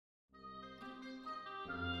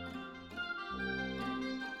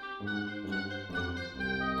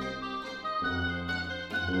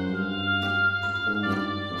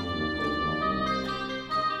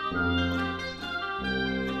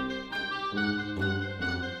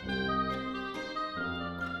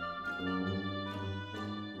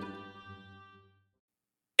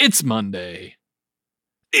It's Monday.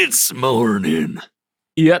 It's morning.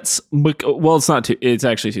 It's not. It's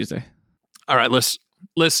actually Tuesday. All right,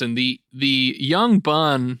 listen. The young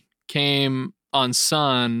bun came on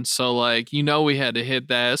Sun, so we had to hit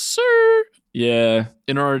that sir. Yeah.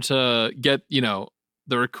 In order to get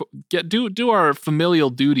do our familial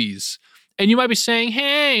duties. And you might be saying,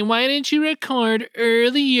 "Hey, why didn't you record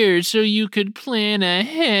earlier so you could plan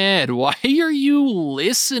ahead? Why are you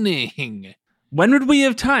listening?" When would we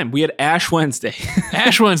have time? We had Ash Wednesday.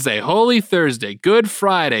 Ash Wednesday, Holy Thursday, Good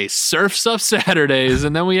Friday, Surf's Up Saturdays,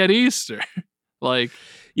 and then we had Easter.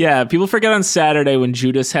 Yeah, people forget on Saturday when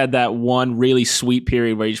Judas had that one really sweet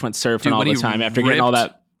period where he just went surfing all the time after getting all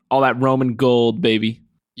that Roman gold, baby.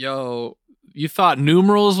 Yo, you thought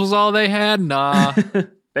numerals was all they had? Nah.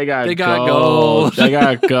 They got gold. They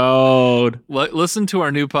got gold. Listen to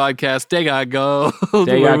our new podcast, They Got Gold.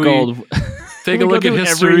 They got gold. Take a look at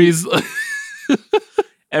histories.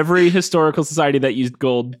 Every historical society that used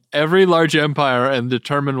gold. Every large empire and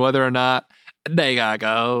determine whether or not they got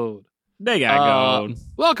gold. They got gold.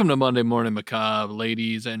 Welcome to Monday Morning Macabre,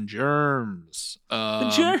 ladies and germs. The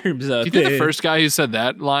germs out do you think the first guy who said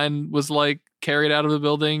that line was carried out of the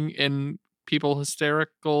building in people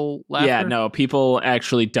hysterical laughter? Yeah, no, people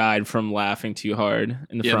actually died from laughing too hard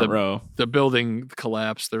in the front row. The building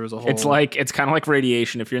collapsed. There was a whole... It's kind of like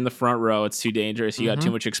radiation. If you're in the front row, it's too dangerous. You got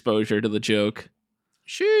too much exposure to the joke.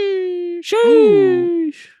 Sheesh.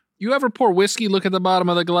 Sheesh. You ever pour whiskey, look at the bottom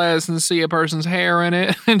of the glass and see a person's hair in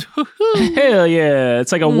it? Hell yeah.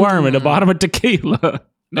 It's like a worm at the bottom of tequila.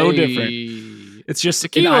 No different. It's just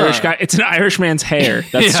tequila. An Irish guy. It's an Irishman's hair.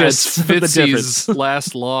 That's just the difference.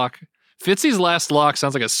 Last lock. Fitzy's Last Lock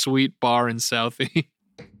sounds like a sweet bar in Southie.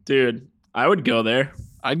 Dude, I would go there.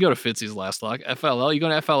 I'd go to Fitzy's Last Lock. FLL. You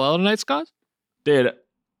going to FLL tonight, Scott? Dude,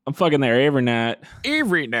 I'm fucking there every night.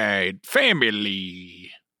 Every night.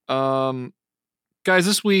 Family. Guys,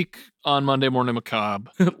 this week on Monday Morning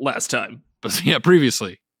Macabre. Last time. But yeah,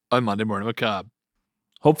 previously on Monday Morning Macabre.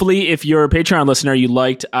 Hopefully, if you're a Patreon listener, you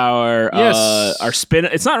liked our spin.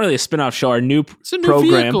 It's not really a spin-off show. It's a new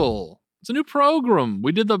program. Vehicle. It's a new program.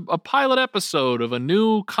 We did a pilot episode of a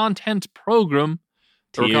new content program.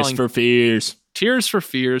 Tears for Fears. Tears for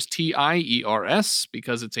Fears, TIERS,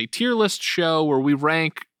 because it's a tier list show where we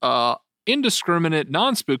rank indiscriminate,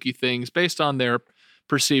 non-spooky things based on their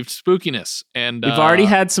perceived spookiness. And we've already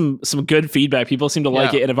had some good feedback. People seem to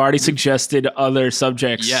like it and have already suggested other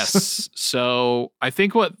subjects. Yes. So I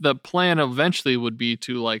think what the plan eventually would be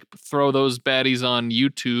to throw those baddies on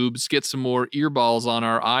YouTube's, get some more earballs on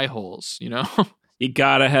our eye holes, You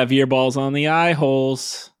gotta have earballs on the eye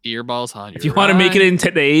holes. Earballs on your If you want to make it in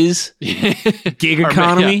today's gig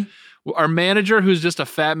economy. Our manager, who's just a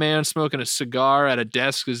fat man smoking a cigar at a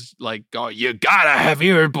desk, is like, "Oh, you gotta have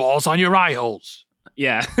earballs on your eye holes."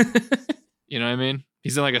 Yeah. You know what I mean?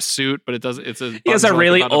 He's in a suit, but he has a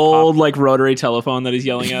really old rotary telephone that he's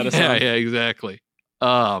yelling at us. Yeah, exactly.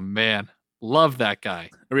 Oh man. Love that guy.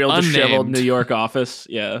 A real disheveled New York office.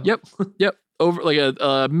 Yeah. Yep. Over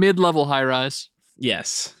a mid-level high rise.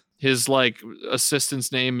 Yes. His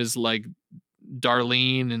assistant's name is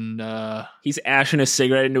Darlene, and he's ashing a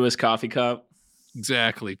cigarette into his coffee cup.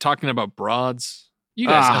 Exactly. Talking about broads. You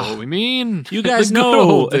guys know what we mean. You guys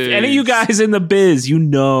know. If any of you guys in the biz, you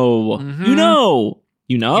know. Mm-hmm. You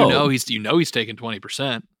know. He's taking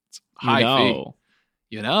 20%. It's high fee.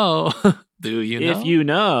 You know. Do you know? If you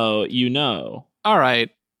know, you know. All right.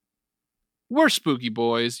 We're spooky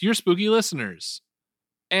boys. You're spooky listeners.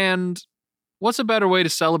 And what's a better way to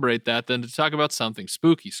celebrate that than to talk about something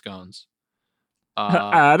spooky, Scones?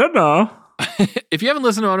 I don't know. If you haven't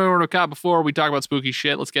listened to Underworld Cop before, we talk about spooky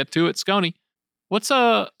shit. Let's get to it. Scony,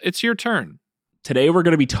 it's your turn. Today we're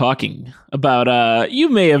going to be talking about, you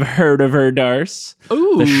may have heard of her, Darce.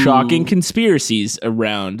 Ooh. The shocking conspiracies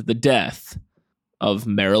around the death of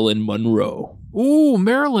Marilyn Monroe. Ooh,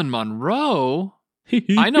 Marilyn Monroe?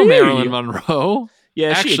 I know Marilyn Monroe. Yeah,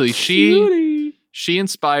 actually, she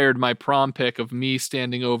inspired my prom pic of me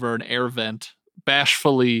standing over an air vent,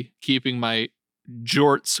 bashfully keeping my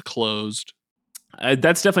jorts closed.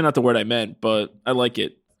 That's definitely not the word I meant, but I like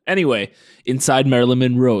it. Anyway, inside Marilyn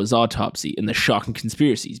Monroe's autopsy and the shocking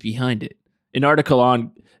conspiracies behind it. An article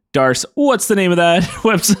on Darce. What's the name of that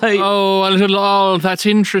website? Oh, that's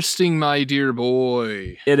interesting, my dear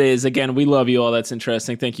boy. It is. Again, we love you all. That's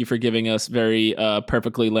interesting. Thank you for giving us very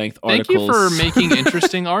perfectly length articles. Thank you for making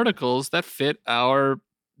interesting articles that fit our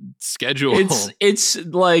schedule. It's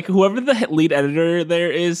whoever the lead editor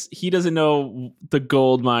there is, he doesn't know the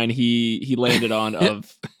gold mine he landed on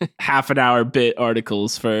of half an hour bit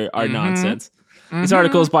articles for our nonsense. This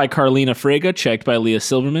article is by Carlina Frega, checked by Leah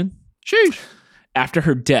Silverman. Sheesh. After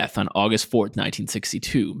her death on August 4th,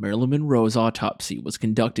 1962, Marilyn Monroe's autopsy was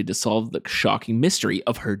conducted to solve the shocking mystery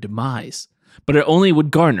of her demise, but it only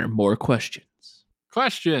would garner more questions.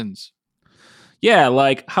 Questions. Yeah,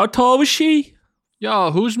 like, how tall was she?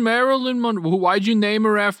 Yo, who's Marilyn Monroe? Why'd you name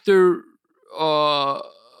her after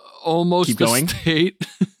almost Keep the going. state?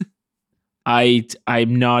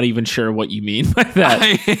 I'm not even sure what you mean by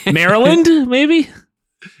that. Maryland, maybe?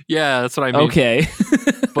 Yeah, that's what I mean. Okay.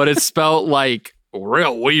 But it's spelled like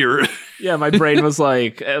real weird. Yeah, my brain was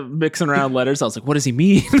like mixing around letters. I was like, what does he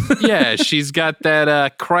mean? Yeah, she's got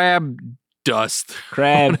that crab dust.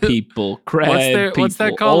 Crab people. Crab people. What's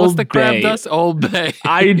that called? Old What's the crab Bay. dust? Old Bay.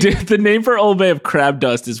 I did. The name for Old Bay of crab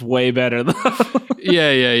dust is way better, though.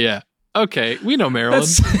 Yeah. Okay, we know Maryland.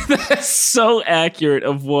 That's so accurate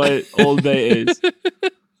of what Old Bay is.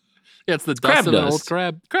 Yeah, it's the dust crab of an dust.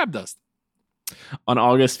 old crab dust. On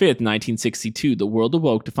August 5th, 1962, the world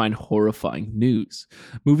awoke to find horrifying news.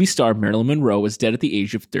 Movie star Marilyn Monroe was dead at the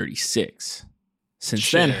age of 36.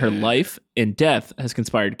 Since then, her Shit. life and death has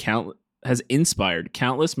inspired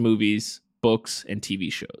countless movies, books, and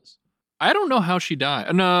TV shows. I don't know how she died.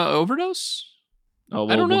 An overdose? Oh, I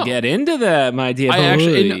well, don't know. we'll get into that, my dear I boy.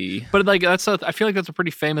 actually, but like I feel like that's a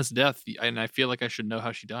pretty famous death, and I feel like I should know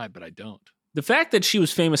how she died, but I don't. The fact that she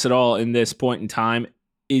was famous at all in this point in time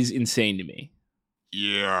is insane to me.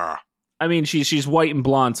 Yeah. I mean, she's white and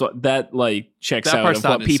blonde, so that like checks That out part's of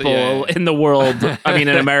what not people yeah. in the world, I mean,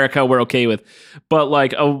 in America, we're okay with. But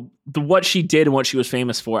like, what she did and what she was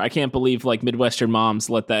famous for, I can't believe like Midwestern moms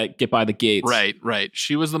let that get by the gates. Right.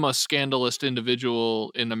 She was the most scandalous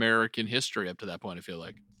individual in American history up to that point, I feel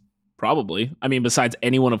like. Probably. I mean, besides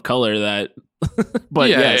anyone of color that. But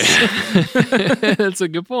yes, That's a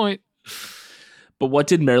good point. But what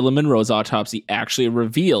did Marilyn Monroe's autopsy actually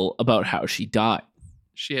reveal about how she died?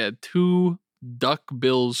 She had 2 duck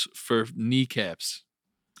bills for kneecaps.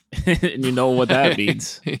 And you know what that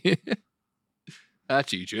means.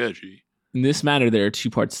 Achie. In this matter, there are 2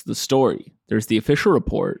 parts to the story. There's the official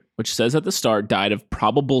report, which says that the star died of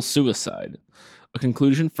probable suicide, a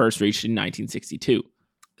conclusion first reached in 1962.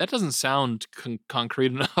 That doesn't sound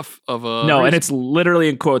concrete enough of a No, and reason. it's literally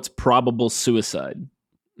in quotes, probable suicide.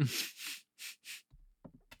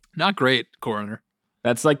 Not great, coroner.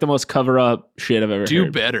 That's like the most cover-up shit I've ever Do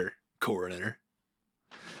heard. better, coroner.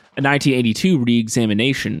 A 1982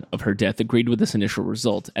 re-examination of her death agreed with this initial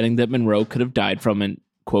result, adding that Monroe could have died from an,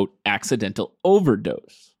 quote, accidental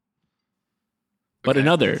overdose. But Okay.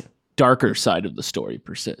 another, darker side of the story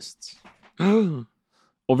persists.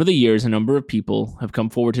 Over the years, a number of people have come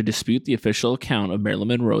forward to dispute the official account of Marilyn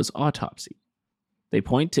Monroe's autopsy. They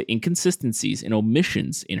point to inconsistencies and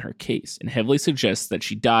omissions in her case and heavily suggest that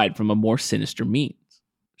she died from a more sinister means.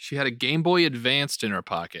 She had a Game Boy Advanced in her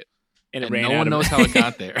pocket, And and no one knows how it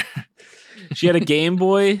got there. She had a Game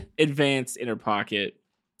Boy Advance in her pocket,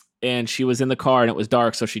 and she was in the car, and it was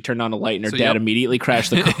dark, so she turned on a light, and her So, dad yep. immediately crashed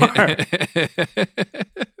the car.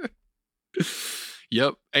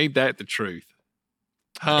 Yep, ain't that the truth?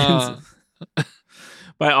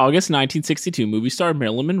 By August 1962, movie star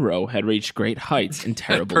Marilyn Monroe had reached great heights and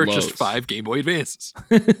terrible purchased lows. 5 Game Boy Advances.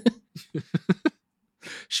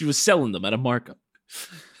 She was selling them at a markup.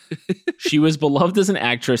 She was beloved as an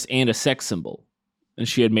actress and a sex symbol, and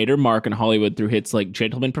she had made her mark in Hollywood through hits like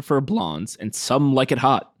Gentlemen Prefer Blondes and Some Like It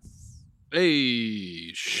Hot.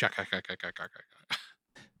 Hey,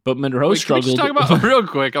 But Monroe Wait, can we struggled. just talk about real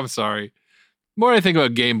quick? I'm sorry. The more I think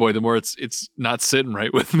about Game Boy, the more it's not sitting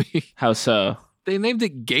right with me. How so? They named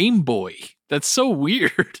it Game Boy. That's so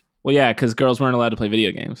weird. Well, yeah, because girls weren't allowed to play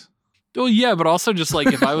video games. Oh yeah, but also just like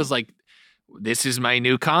if I was like, this is my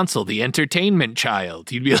new console, the Entertainment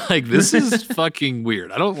Child, you'd be like, this is fucking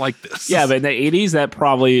weird. I don't like this. Yeah, but in the 80s, that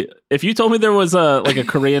probably, if you told me there was a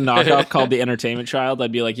Korean knockoff called the Entertainment Child,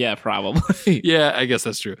 I'd be like, yeah, probably. Yeah, I guess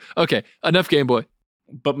that's true. Okay, enough Game Boy.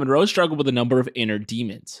 But Monroe struggled with a number of inner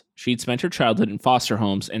demons. She'd spent her childhood in foster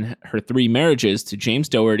homes, and her 3 marriages to James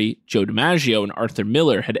Dougherty, Joe DiMaggio, and Arthur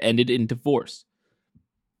Miller had ended in divorce.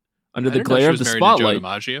 Under I the didn't know she glare of was the married to Joe spotlight.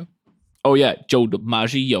 DiMaggio. Oh, yeah, Joe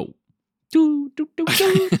DiMaggio. Do, do, do,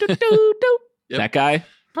 do, do, do, do. Yep. That guy?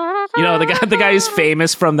 You know, the guy who's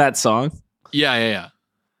famous from that song? Yeah.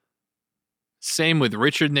 Same with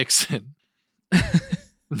Richard Nixon.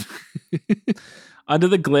 Under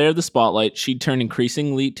the glare of the spotlight, she'd turned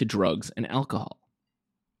increasingly to drugs and alcohol.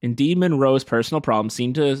 Indeed, Monroe's personal problems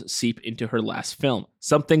seemed to seep into her last film,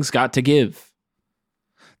 Something's Got to Give.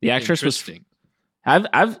 The actress was... Interesting.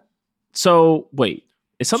 So, wait.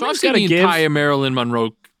 Is So I've Something's seen Got to the Give... entire Marilyn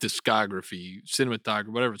Monroe discography, cinematography,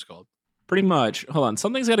 whatever it's called. Pretty much. Hold on.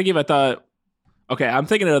 Something's Got to Give, I thought... Okay, I'm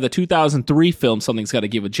thinking of the 2003 film Something's Gotta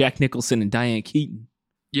Give with Jack Nicholson and Diane Keaton.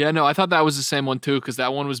 Yeah, no, I thought that was the same one too, because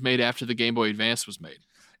that one was made after the Game Boy Advance was made.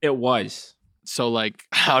 It was. So, like,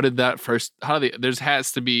 there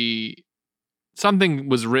has to be something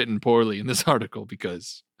was written poorly in this article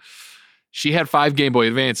because she had 5 Game Boy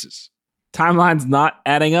Advances. Timeline's not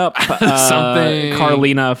adding up. Something.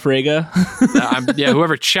 Carlina Frega.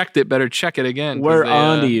 Whoever checked it better check it again. We're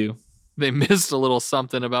on to you. They missed a little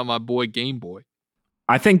something about my boy Game Boy.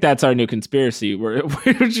 I think that's our new conspiracy. We're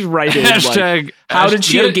just writing hashtag. How did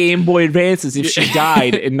she have Game Boy Advances if she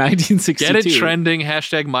died in 1962? Get it trending.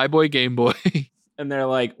 Hashtag my boy Game Boy. And they're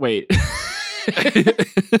like, wait.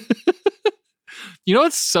 You know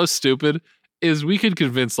what's so stupid is we could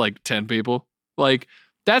convince like 10 people. Like,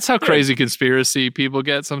 that's how crazy conspiracy people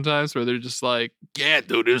get sometimes, where they're just like, yeah,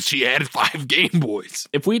 dude, she had 5 Game Boys.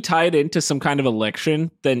 If we tie it into some kind of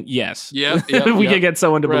election, then yes. Yeah. We could get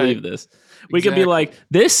someone to believe this. We could be like,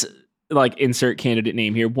 this, like, insert candidate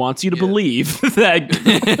name here wants you to believe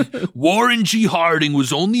that Warren G. Harding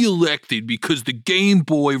was only elected because the Game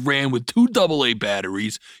Boy ran with 2 AA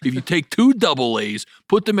batteries. If you take 2 AA's,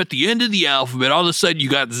 put them at the end of the alphabet, all of a sudden you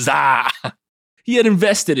got ZA. He had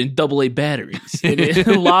invested in AA batteries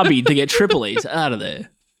and lobbied to get AAA's out of there.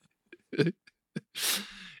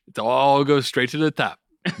 It all goes straight to the top.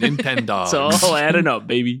 Nintendo. It's all adding up,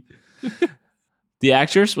 baby. The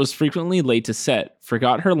actress was frequently late to set,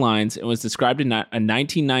 forgot her lines, and was described in a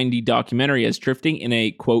 1990 documentary as drifting in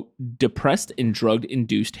a, quote, depressed and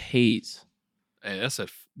drug-induced haze. Hey, that's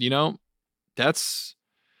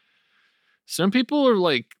some people are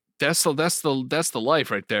like, that's the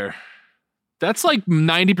life right there. That's like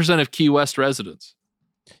 90% of Key West residents.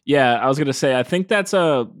 Yeah, I was gonna say, I think that's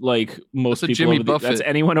most people. Jimmy Buffett. That's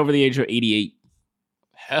anyone over the age of 88.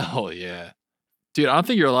 Hell yeah, dude! I don't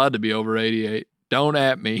think you're allowed to be over 88. Don't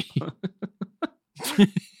at me.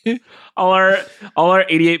 all our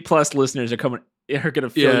 88 plus listeners are gonna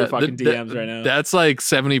fill your fucking DMs right now. That's like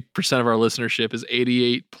 70% of our listenership is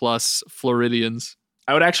 88 plus Floridians.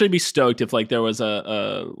 I would actually be stoked if like there was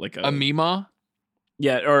a Mima.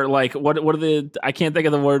 Yeah, or like what are the? I can't think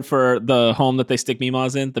of the word for the home that they stick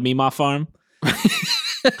Mimas in. The Mima farm.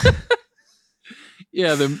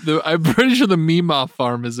 Yeah, I'm pretty sure the Mima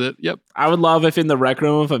farm is it. Yep. I would love if in the rec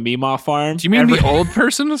room of a Mima farm. Do you mean the old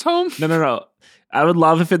person was home? No. I would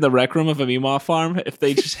love if in the rec room of a Mima farm, if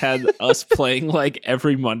they just had us playing like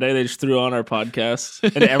every Monday, they just threw on our podcast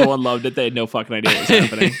and everyone loved it. They had no fucking idea what was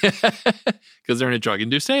happening because they're in a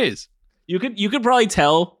drug-induced haze. You could probably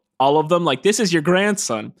tell all of them like, this is your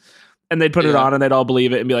grandson, and they'd put it on and they'd all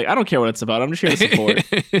believe it and be like, I don't care what it's about. I'm just here to support.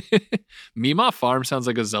 Mima farm sounds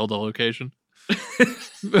like a Zelda location.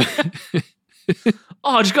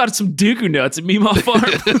 Oh, I just got some Dooku nuts at Mima farm.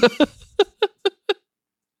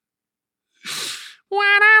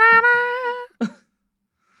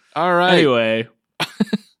 All right. Anyway,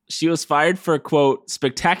 she was fired for, quote,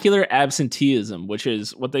 spectacular absenteeism, which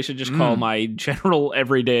is what they should just call my general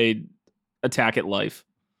everyday attack at life.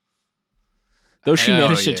 Though she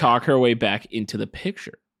managed to talk her way back into the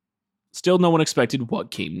picture. Still, no one expected what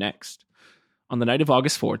came next. On the night of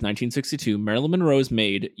August 4th, 1962, Marilyn Monroe's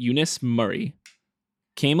maid, Eunice Murray,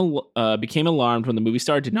 became alarmed when the movie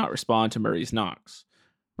star did not respond to Murray's knocks.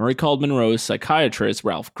 Murray called Monroe's psychiatrist,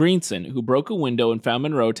 Ralph Greenson, who broke a window and found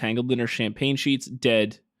Monroe tangled in her champagne sheets,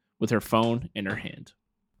 dead, with her phone in her hand.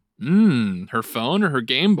 Her phone or her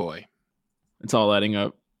Game Boy? It's all adding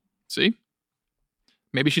up. See?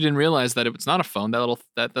 Maybe she didn't realize that it's not a phone.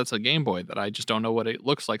 That's a Game Boy that I just don't know what it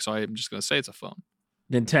looks like, so I'm just going to say it's a phone.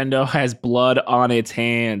 Nintendo has blood on its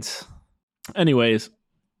hands. Anyways,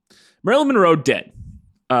 Marilyn Monroe dead.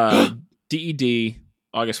 DED,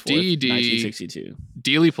 August 4th, DED, 1962.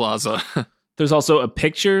 Dealey Plaza. There's also a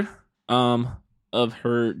picture of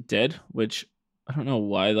her dead, which I don't know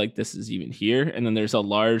why like this is even here. And then there's a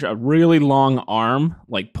really long arm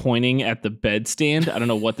like pointing at the bedstand. I don't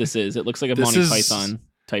know what this is. It looks like a Monty Python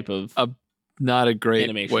type of not a great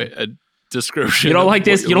animation. Description. You don't like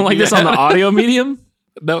this? You don't like this on the audio medium?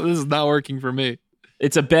 No, this is not working for me.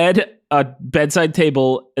 It's a bed, a bedside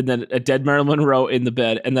table, and then a dead Marilyn Monroe in the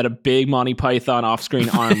bed, and then a big Monty Python off-screen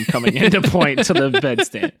arm coming in to point to the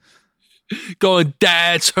bedstand. Going,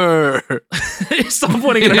 that's her. Stop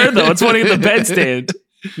pointing at her, though. It's pointing at the bedstand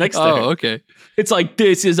next to her. Oh, okay. It's like,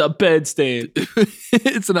 this is a bedstand.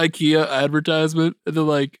 It's an IKEA advertisement. And they're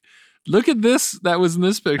like, look at this that was in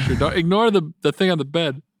this picture. Don't ignore the thing on the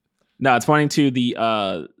bed. No, it's pointing to the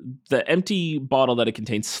empty bottle that it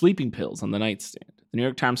contains sleeping pills on the nightstand. The New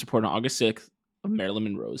York Times reported on August 6th of Marilyn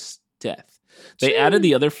Monroe's death. They added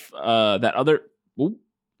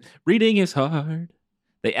reading is hard.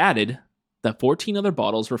 They added that 14 other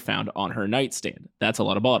bottles were found on her nightstand. That's a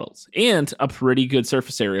lot of bottles. And a pretty good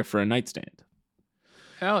surface area for a nightstand.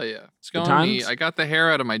 Hell yeah. It's going to me. I got the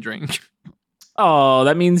hair out of my drink. Oh,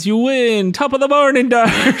 that means you win. Top of the morning,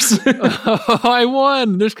 Dars. I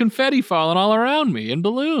won. There's confetti falling all around me and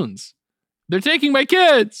balloons. They're taking my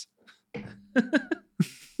kids.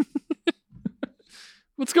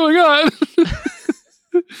 What's going on?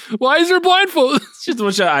 Why is there blindfold? It's just a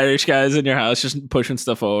bunch of Irish guys in your house just pushing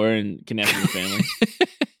stuff over and connecting your family.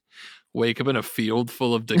 Wake up in a field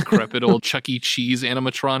full of decrepit old Chuck E. Cheese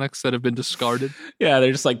animatronics that have been discarded. Yeah,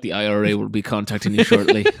 they're just like, the IRA will be contacting you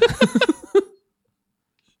shortly.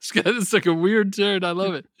 It's like a weird turn. I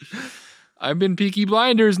love it. I'm in Peaky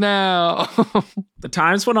Blinders now. The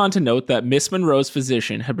Times went on to note that Miss Monroe's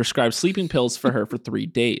physician had prescribed sleeping pills for her for 3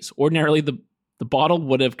 days. Ordinarily, the bottle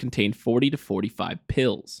would have contained 40 to 45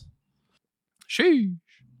 pills. Sheesh.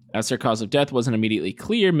 As her cause of death wasn't immediately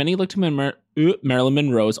clear, many looked to Marilyn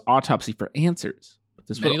Monroe's autopsy for answers. But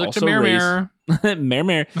this would also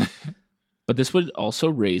But this would also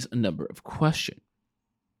raise a number of questions.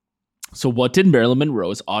 So what did Marilyn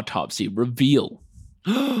Monroe's autopsy reveal?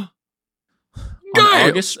 on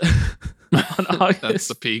August That's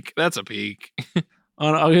a peak. That's a peak.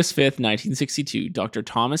 On August 5th, 1962, Dr.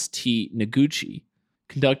 Thomas T. Noguchi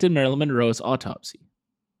conducted Marilyn Monroe's autopsy.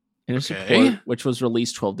 In his report, which was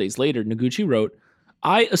released 12 days later, Noguchi wrote,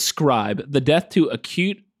 I ascribe the death to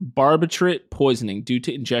acute barbiturate poisoning due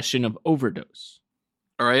to ingestion of overdose.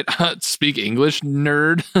 All right. Speak English,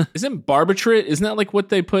 nerd. Isn't barbiturate, isn't that like what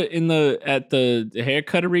they put in at the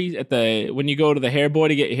haircuttery, when you go to the hair boy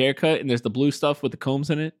to get your hair cut and there's the blue stuff with the combs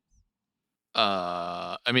in it?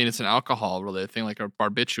 I mean, it's an alcohol related thing, like a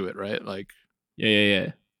barbiturate, right? Like,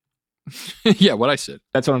 yeah. Yeah, what I said.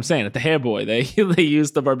 That's what I'm saying. At the hair boy, they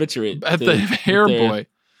use the barbiturate. At the hair boy.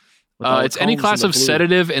 It's any class of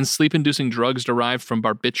sedative and sleep-inducing drugs derived from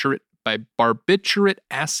barbiturate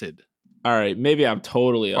acid. All right, maybe I'm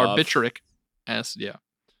totally off. Barbituric acid, yeah.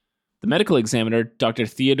 The medical examiner, Dr.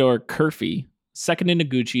 Theodore Curfey, seconded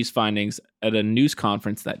Noguchi's findings at a news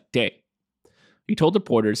conference that day. He told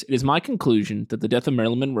reporters, "It is my conclusion that the death of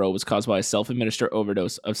Marilyn Monroe was caused by a self-administered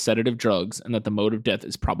overdose of sedative drugs and that the mode of death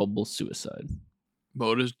is probable suicide."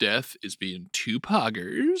 Mode of death is being 2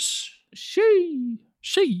 poggers. Sheesh.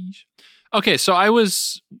 Okay, so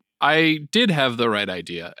I did have the right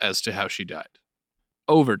idea as to how she died.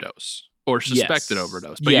 Overdose. Or suspected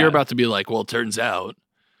overdose. But you're about to be like, well, it turns out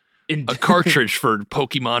a cartridge for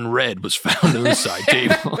Pokemon Red was found on the side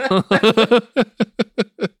table.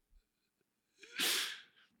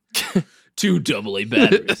 2 AA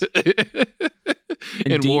batteries.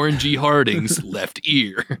 And Warren G. Harding's left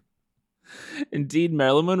ear. Indeed,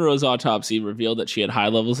 Marilyn Monroe's autopsy revealed that she had high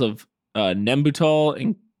levels of Nembutal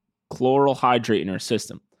and chloral hydrate in her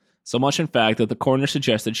system. So much, in fact, that the coroner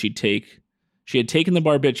suggested she had taken the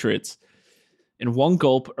barbiturates in 1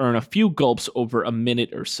 gulp or in a few gulps over a minute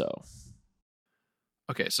or so.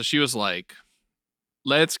 Okay, so she was like,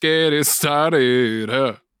 let's get it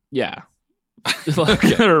started. Yeah.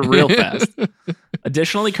 Real fast.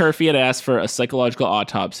 Additionally, Curfey had asked for a psychological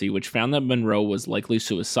autopsy, which found that Monroe was likely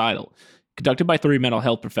suicidal. Conducted by 3 mental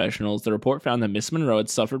health professionals, the report found that Miss Monroe had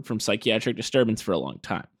suffered from psychiatric disturbance for a long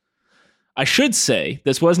time. I should say,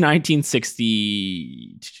 this was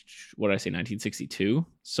 1960... What did I say, 1962?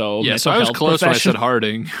 So yeah, so I was close when I said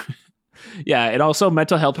Harding. Yeah, and also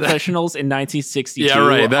mental health professionals in 1962. Yeah,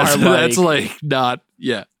 right. That's like not,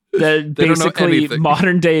 yeah. They're basically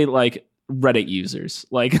modern day, like, Reddit users.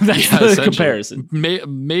 Like, that's the comparison.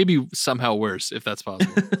 Maybe somehow worse, if that's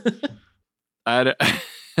possible. I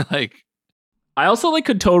also like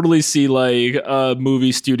could totally see like a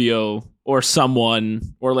movie studio or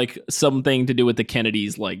someone or like something to do with the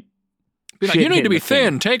Kennedys, like, you need to be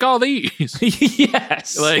thin. Take all these.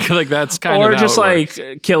 Yes. Like that's kind of or just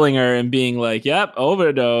like killing her and being like, yep,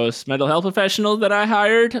 overdose. Mental health professionals that I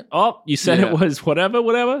hired. Oh, you said it was whatever.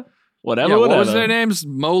 What was their names?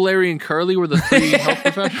 Mo, Larry, and Curly were the 3 health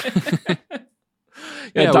professionals.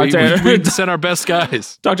 Yeah, we sent our best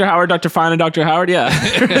guys. Dr. Howard, Dr. Fine, and Dr. Howard. Yeah,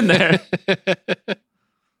 in there.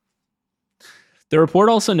 The report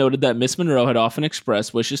also noted that Miss Monroe had often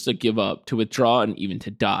expressed wishes to give up, to withdraw, and even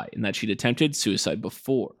to die, and that she'd attempted suicide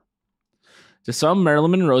before. To some,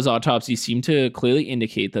 Marilyn Monroe's autopsy seemed to clearly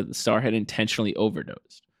indicate that the star had intentionally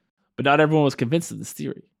overdosed. But not everyone was convinced of this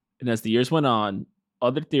theory. And as the years went on,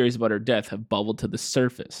 other theories about her death have bubbled to the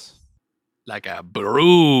surface. Like a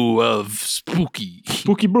brew of spooky.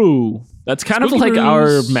 Spooky brew. That's kind of like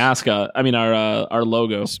our mascot. I mean, our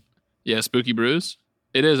logo. Yeah, Spooky Brews.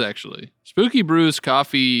 It is actually. Spooky Brews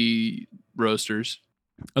Coffee Roasters.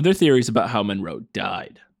 Other theories about how Monroe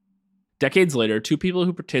died. Decades later, two people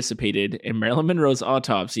who participated in Marilyn Monroe's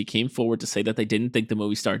autopsy came forward to say that they didn't think the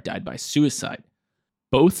movie star died by suicide.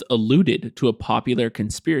 Both alluded to a popular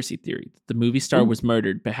conspiracy theory that the movie star was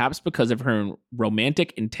murdered, perhaps because of her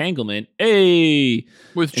romantic entanglement.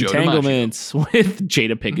 With Joe entanglements with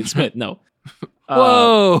Jada Pinkett Smith. No.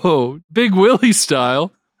 Whoa, Big Willie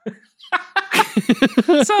style.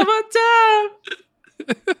 Summertime.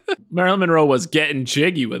 Marilyn Monroe was getting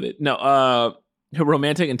jiggy with it. No, her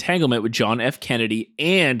romantic entanglement with John F. Kennedy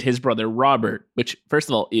and his brother Robert, which, first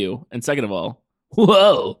of all, ew. And second of all,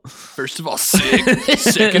 whoa. First of all, sick.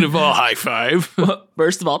 Second of all, high five.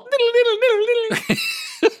 First of all,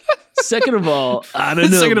 second of all, I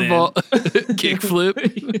don't know. Second man. of all,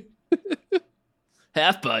 kickflip.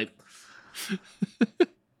 Half pipe.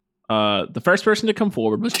 The first person to come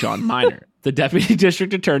forward was John Miner, the deputy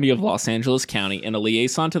district attorney of Los Angeles County and a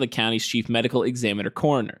liaison to the county's chief medical examiner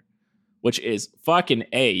coroner, which is fucking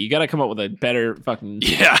A. You got to come up with a better fucking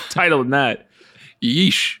title than that.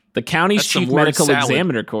 Yeesh. The county's That's chief some word medical salad.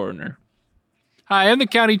 examiner coroner. Hi, I'm the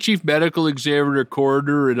county chief medical examiner,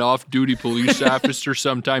 coroner, and off-duty police officer,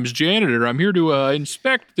 sometimes janitor. I'm here to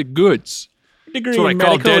inspect the goods. Degree That's what I in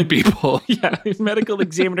call medical dead people. Yeah, medical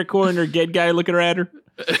examiner coroner, dead guy looking at her.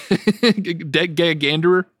 Dead guy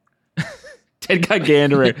ganderer. Dead guy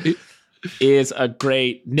ganderer is a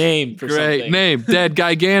great name for Great something. name, Dead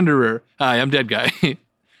Guy Ganderer. Hi, I'm Dead Guy.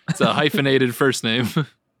 It's a hyphenated first name.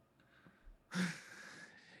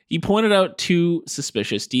 He pointed out two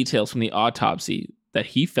suspicious details from the autopsy that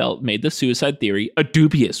he felt made the suicide theory a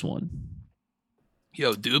dubious one.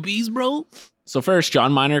 Yo, doobies, bro? So first,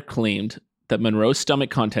 John Miner claimed that Monroe's stomach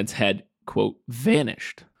contents had, quote,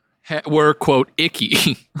 vanished. Were, quote,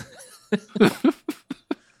 icky.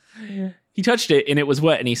 He touched it and it was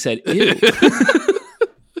wet and he said, ew.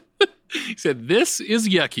 He said, this is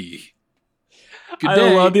yucky. Good I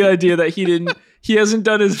day. love the idea that he hasn't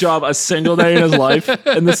done his job a single day in his life.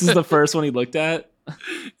 And this is the first one he looked at.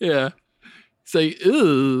 Yeah. Say,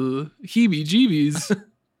 ew, heebie-jeebies.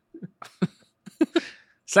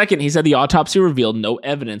 Second, he said the autopsy revealed no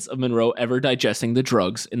evidence of Monroe ever digesting the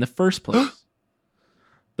drugs in the first place.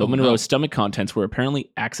 Though Monroe's stomach contents were apparently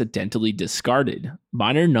accidentally discarded,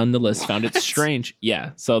 Miner nonetheless found it strange.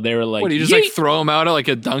 Yeah, so they were like, What, do you just like throw them out at like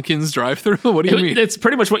a Dunkin's drive-thru? What do you mean? It's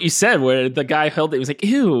pretty much what you said, where the guy held it, he was like,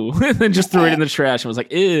 ew, and then just threw it in the trash and was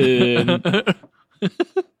like, ew.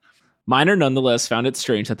 Miner nonetheless found it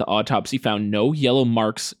strange that the autopsy found no yellow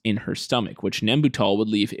marks in her stomach, which Nembutal would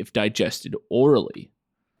leave if digested orally.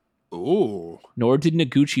 Ooh. Nor did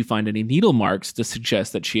Noguchi find any needle marks to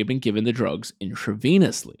suggest that she had been given the drugs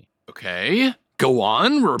intravenously. Okay. Go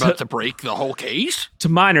on. We're about to break the whole case. To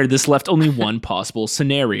Miner, this left only one possible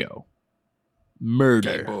scenario. Hey,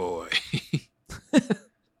 Murder. boy.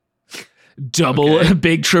 Double Okay.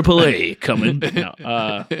 big triple A coming. No,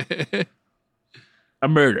 a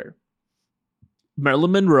murder.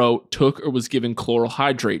 Marilyn Monroe took or was given chloral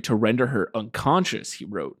hydrate to render her unconscious, he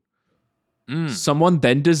wrote. Someone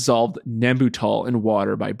then dissolved Nembutal in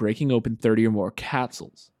water by breaking open 30 or more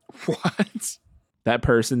capsules. What? That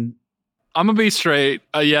person... I'm going to be straight.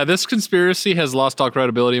 Yeah, this conspiracy has lost all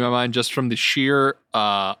credibility in my mind just from the sheer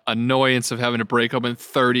annoyance of having to break open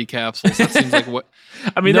 30 capsules. That seems like what...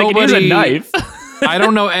 I mean, they could use a knife. I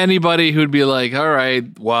don't know anybody who'd be like, all right,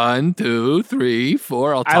 1, 2, 3,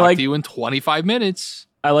 4. I'll talk to you in 25 minutes.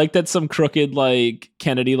 I like that some crooked, like,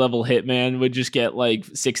 Kennedy-level hitman would just get, like,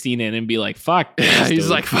 16 in and be like, fuck this, Yeah, he's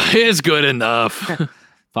dude. like, it's good enough.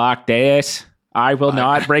 Fuck this. I will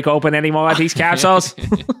not break open any more of these capsules.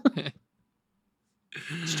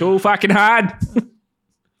 It's too fucking hard.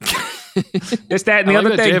 This, that, and the I like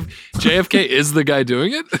other that thing. JFK is the guy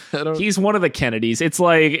doing it. I don't. He's one of the Kennedys. It's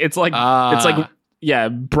like yeah,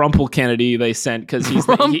 Brumple Kennedy they sent because he's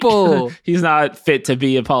Brumple. he's not fit to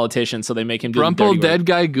be a politician, so they make him do the Brumple, dirty work. dead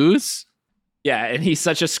guy goose. Yeah, and he's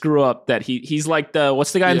such a screw up that he's like the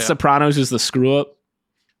what's the guy in Yeah. Sopranos who's the screw up?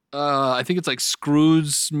 I think it's like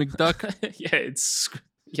Scrooge McDuck. Yeah,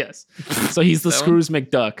 yes. So he's the That one? Screws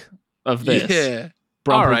McDuck of this. Yeah.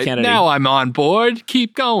 Brumple All right, Kennedy. now I'm on board.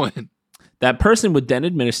 Keep going. That person would then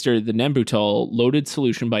administer the Nembutal loaded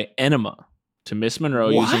solution by enema to Miss Monroe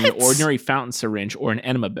using an What? ordinary fountain syringe or an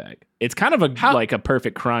enema bag. It's kind of like a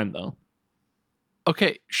perfect crime, though.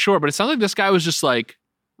 Okay, sure, but it sounds like this guy was just like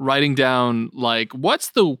writing down like, what's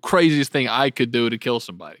the craziest thing I could do to kill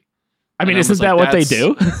somebody? I mean, And I isn't was that like, what they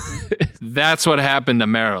do? That's what happened to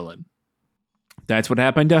Marilyn. That's what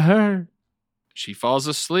happened to her. She falls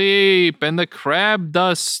asleep and the crab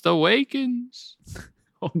dust awakens.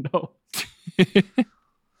 Oh, no.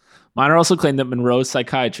 Miner also claimed that Monroe's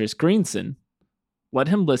psychiatrist, Greenson, let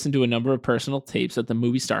him listen to a number of personal tapes that the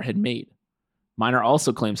movie star had made. Minor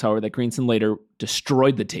also claims, however, that Greenson later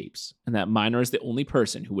destroyed the tapes and that Minor is the only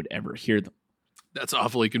person who would ever hear them. That's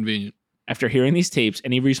awfully convenient. After hearing these tapes,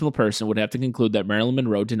 any reasonable person would have to conclude that Marilyn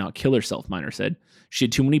Monroe did not kill herself, Minor said. She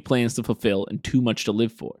had too many plans to fulfill and too much to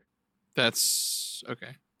live for. That's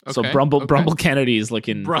okay. So Brumble Kennedy is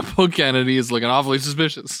looking... Brumble Kennedy is looking awfully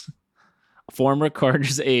suspicious. A former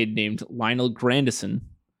Carter's aide named Lionel Grandison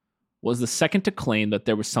was the second to claim that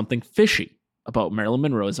there was something fishy about Marilyn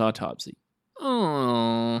Monroe's autopsy.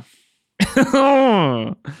 Oh.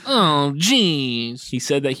 Oh, jeez. He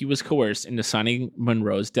said that he was coerced into signing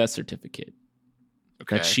Monroe's death certificate.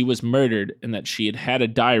 Okay. That she was murdered and that she had had a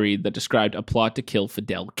diary that described a plot to kill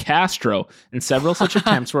Fidel Castro, and several such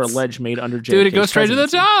attempts were alleged made under JFK's Dude, it goes straight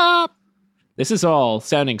presidency. to the top. This is all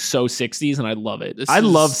sounding so 60s, and I love it. This I is-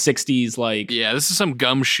 love 60s, like, Yeah, this is some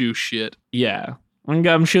gumshoe shit. yeah.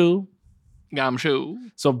 Gumshoe. Gumshoe.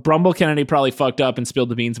 So Brumble Kennedy probably fucked up and spilled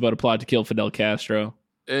the beans about a plot to kill Fidel Castro.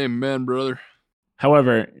 Amen, brother.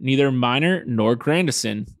 However, neither Minor nor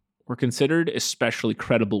Grandison were considered especially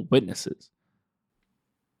credible witnesses.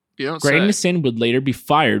 You don't say. Grandison would later be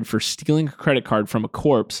fired for stealing a credit card from a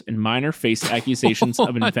corpse, and Minor faced accusations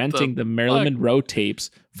of What inventing the the Marilyn fuck? Monroe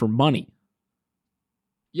tapes for money.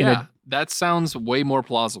 Yeah, that sounds way more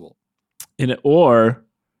plausible. They Or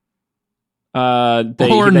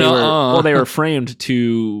nuh-uh. they were framed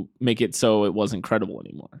to make it so it wasn't credible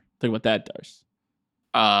anymore. Think about that, Darce.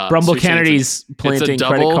 Brumble so you're saying Kennedy's planting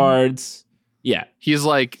credit double? cards. Yeah. He's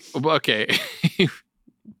like, okay. He's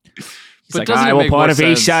But like, doesn't I it will make put more a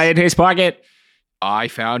visa sense? in his pocket. I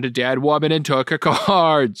found a dead woman and took her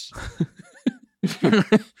cards.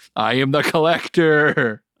 I am the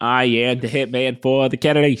collector. I am the hitman for the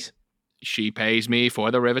Kennedys. She pays me for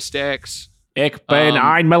the river Styx. Ich bin Um,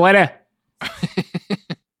 ein Millennium.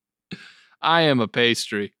 I am a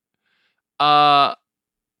pastry.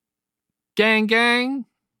 Gang.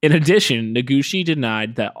 In addition, Noguchi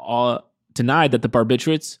denied that the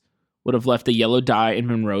barbiturates would have left a yellow dye in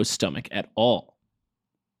Monroe's stomach at all.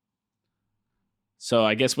 So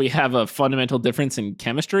I guess we have a fundamental difference in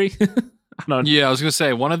chemistry. I don't. Yeah, I was gonna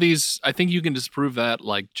say one of these. I think you can disprove that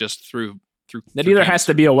like just through. That either has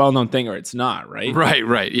to be a well-known thing or it's not, right?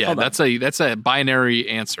 Right. Yeah, Hold on. that's a binary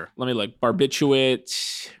answer. Let me look.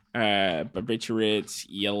 Barbiturate,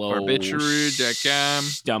 yellow Barbiturate.com.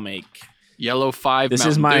 stomach. Yellow 5. This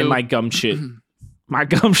is Mountain Dew. my gum shit. My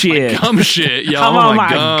gum shit. Gum shit. Yo, Come I'm on, my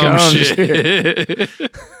my gum, gum shit.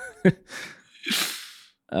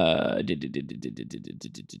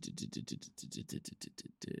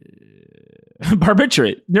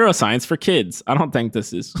 Barbiturate, neuroscience for kids. I don't think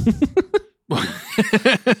this is.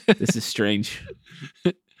 This is strange.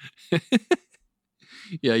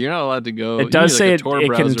 Yeah, you're not allowed to go. It does you say need, it, like, a Tor it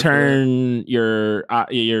can browser for that. turn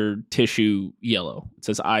your tissue yellow. It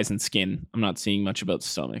says eyes and skin. I'm not seeing much about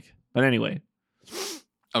stomach, but anyway.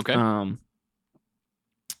 Okay. That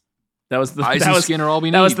was the Eyes that and was skin are all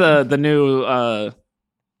we need. that was the new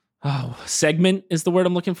segment is the word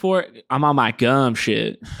I'm looking for. I'm on my gum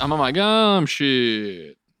shit. I'm on my gum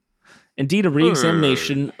shit. Indeed, a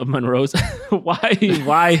re-examination of Monroe's.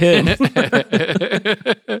 Why him?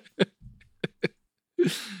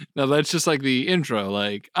 No, that's just like the intro.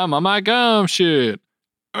 Like, I'm on my gum shit.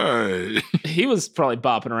 Hey. He was probably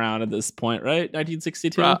bopping around at this point, right?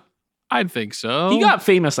 1962. I'd think so. He got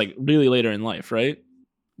famous like really later in life, right?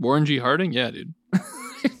 Warren G. Harding? Yeah, dude.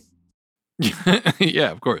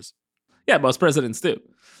 Yeah, of course. Yeah, most presidents do.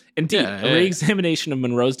 Indeed, Yeah, a re-examination of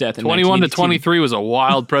Monroe's death in 21 to 1982 23 was a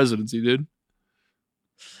wild presidency, dude.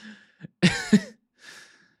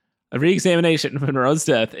 A re-examination of Monroe's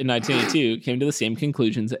death in 1982 came to the same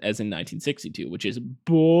conclusions as in 1962, which is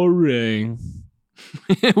boring.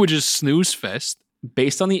 Which is snooze fest.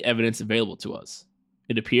 Based on the evidence available to us,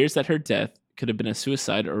 it appears that her death could have been a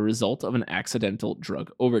suicide or a result of an accidental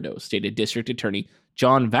drug overdose, stated District Attorney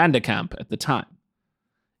John Vandekamp at the time.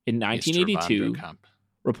 In 1982,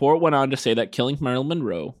 report went on to say that killing Marilyn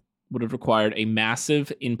Monroe would have required a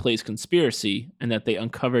massive in-place conspiracy and that they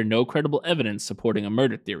uncovered no credible evidence supporting a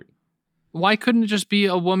murder theory. Why couldn't it just be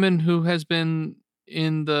a woman who has been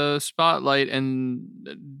in the spotlight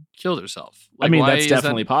and killed herself? I mean, that's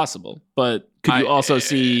definitely possible. But could you also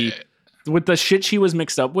see with the shit she was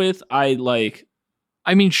mixed up with? I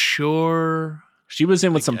mean, sure. She was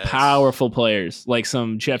in with some guess. powerful players, like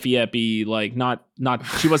some Jeffy Epi, like not.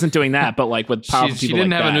 She wasn't doing that, but like with powerful She people.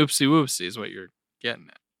 didn't like have that. an oopsie whoopsie, is what you're getting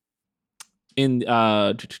at. In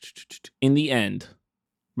the end,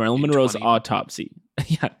 Marilyn Monroe's autopsy.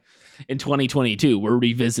 Yeah, in 2022, we're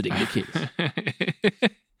revisiting the case.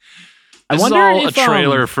 I This wonder is all if a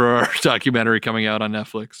trailer for our documentary coming out on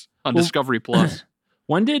Netflix on Discovery Plus.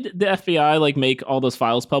 When did the FBI like make all those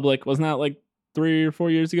files public? Wasn't that like 3 or 4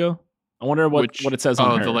 years ago? I wonder what it says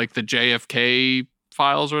on her. The JFK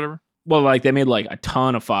files or whatever. Well, like they made like a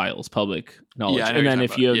ton of files public knowledge, Yeah, I know and what then you're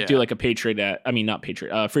if talking you about. do like a Patriot Act, not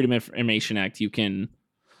Patriot, Freedom of Information Act, you can.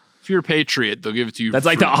 If you're a patriot, they'll give it to you. That's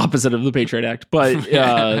like the opposite of the Patriot Act,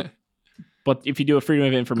 but but if you do a Freedom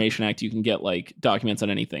of Information Act, you can get like documents on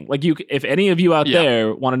anything. Like if any of you out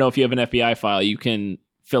there want to know if you have an FBI file, you can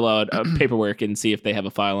fill out a paperwork and see if they have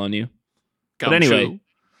a file on you. But anyway,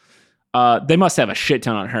 they must have a shit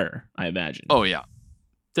ton on her, I imagine. Oh yeah,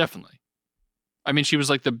 definitely. I mean, she was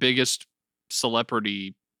like the biggest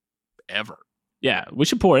celebrity ever. Yeah, we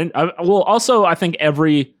should pour in. Also, I think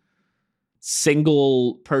every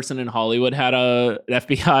single person in Hollywood had an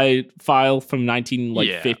FBI file from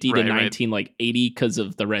 1950 to 1980 because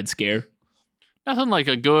of the Red Scare. Nothing like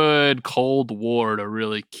a good Cold War to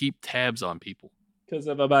really keep tabs on people. Because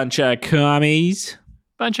of a bunch of commies.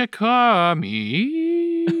 Bunch of commies,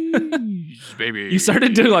 baby. You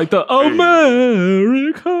started doing like the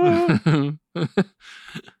America.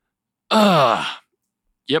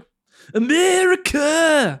 Yep.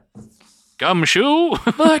 America. Gumshoe.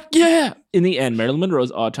 Fuck yeah. In the end, Marilyn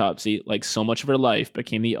Monroe's autopsy, like so much of her life,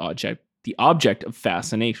 became the object of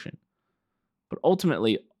fascination. But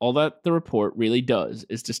ultimately, all that the report really does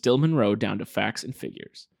is distill Monroe down to facts and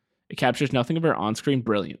figures. It captures nothing of her on-screen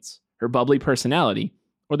brilliance, her bubbly personality,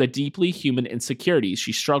 or the deeply human insecurities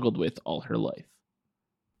she struggled with all her life.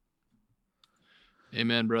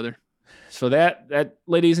 Amen, brother. So that,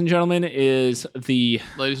 ladies and gentlemen, is the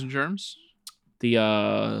ladies and germs,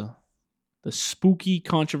 the spooky,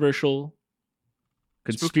 controversial,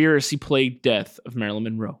 conspiracy-plagued death of Marilyn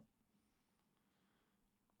Monroe.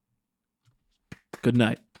 Good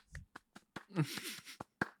night.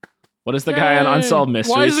 What does the guy on Unsolved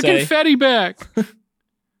Mysteries say? Why is the confetti back?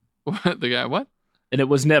 What? The guy, what? And it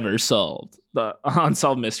was never solved. The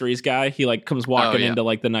Unsolved Mysteries guy, he like comes walking into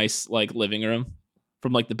like the nice like living room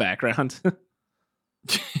from like the background.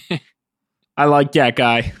 I like that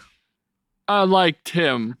guy. I liked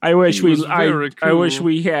him. I wish I wish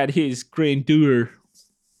we had his grandeur.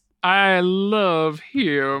 I love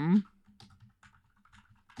him.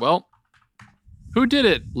 Well, who did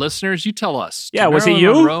it, listeners? You tell us. Yeah, was it Marilyn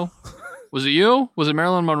you? Monroe? Was it you? Was it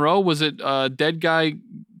Marilyn Monroe? Was it dead guy,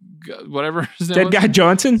 whatever his name was? Dead guy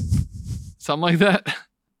Johnson? Something like that.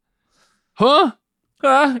 Huh?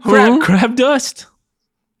 Crab dust.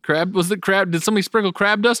 Crab? Was it crab? Did somebody sprinkle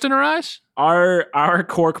crab dust in her eyes? Our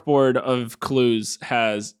corkboard of clues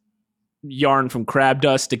has yarn from crab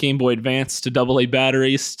dust to Game Boy Advance to AA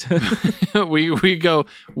batteries. we go.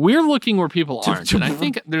 We're looking where people aren't, and I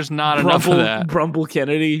think there's not enough of that. Brumble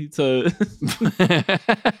Kennedy to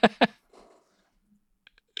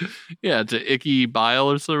yeah, to Icky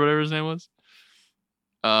Biles or whatever his name was.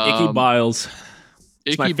 Icky Biles.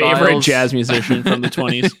 It's my Icky favorite Biles. jazz musician from the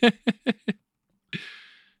 20s.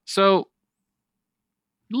 So,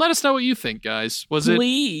 let us know what you think, guys. Was it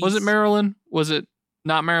Marilyn? Was it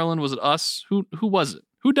not Marilyn? Was it us? Who was it?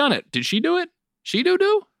 Who done it? Did she do it? She do?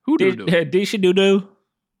 Who do? Did she do?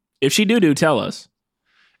 If she do, tell us.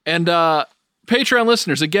 And Patreon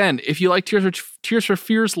listeners, again, if you like Tears for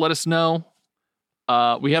Fears, let us know.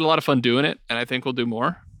 We had a lot of fun doing it, and I think we'll do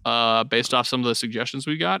more based off some of the suggestions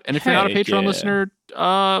we got. And if you're not a Patreon listener,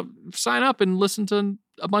 sign up and listen to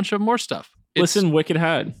a bunch of more stuff. Listen, Wicked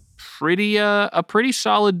Head. A pretty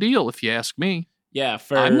solid deal, if you ask me. Yeah,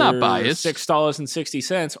 for I'm not biased.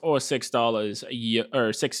 $6.60 or $6 or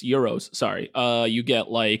 €6. Sorry, you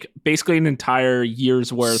get like basically an entire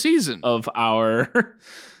year's worth season of our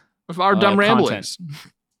dumb ramblings,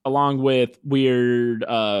 along with weird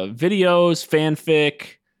videos,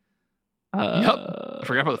 fanfic. Yep, I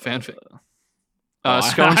forgot about the fanfic.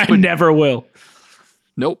 I never will.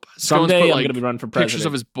 Nope. Someday I'm going to be running for president. Pictures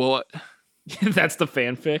of his bullet. That's the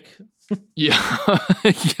fanfic. Yeah.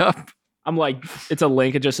 Yep. I'm like, it's a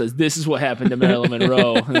link. It just says, "This is what happened to Marilyn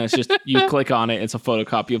Monroe," and it's just you click on it. It's a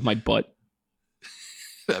photocopy of my butt.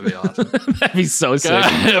 That'd be awesome. That'd be so sick.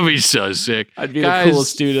 That'd be so sick. I'd be the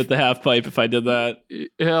coolest dude at the half pipe if I did that.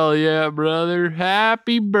 Hell yeah, brother.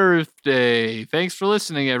 Happy birthday. Thanks for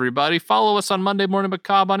listening, everybody. Follow us on Monday Morning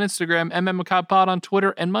Macabre on Instagram, MMMacabrePod on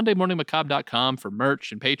Twitter, and MondayMorningMacabre.com for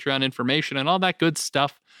merch and Patreon information and all that good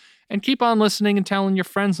stuff. And keep on listening and telling your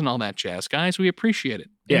friends and all that jazz, guys. We appreciate it.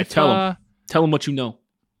 Yeah, tell them. Tell them what you know.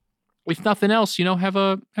 If nothing else, have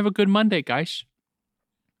a good Monday, guys.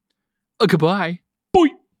 Goodbye.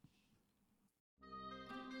 Bye.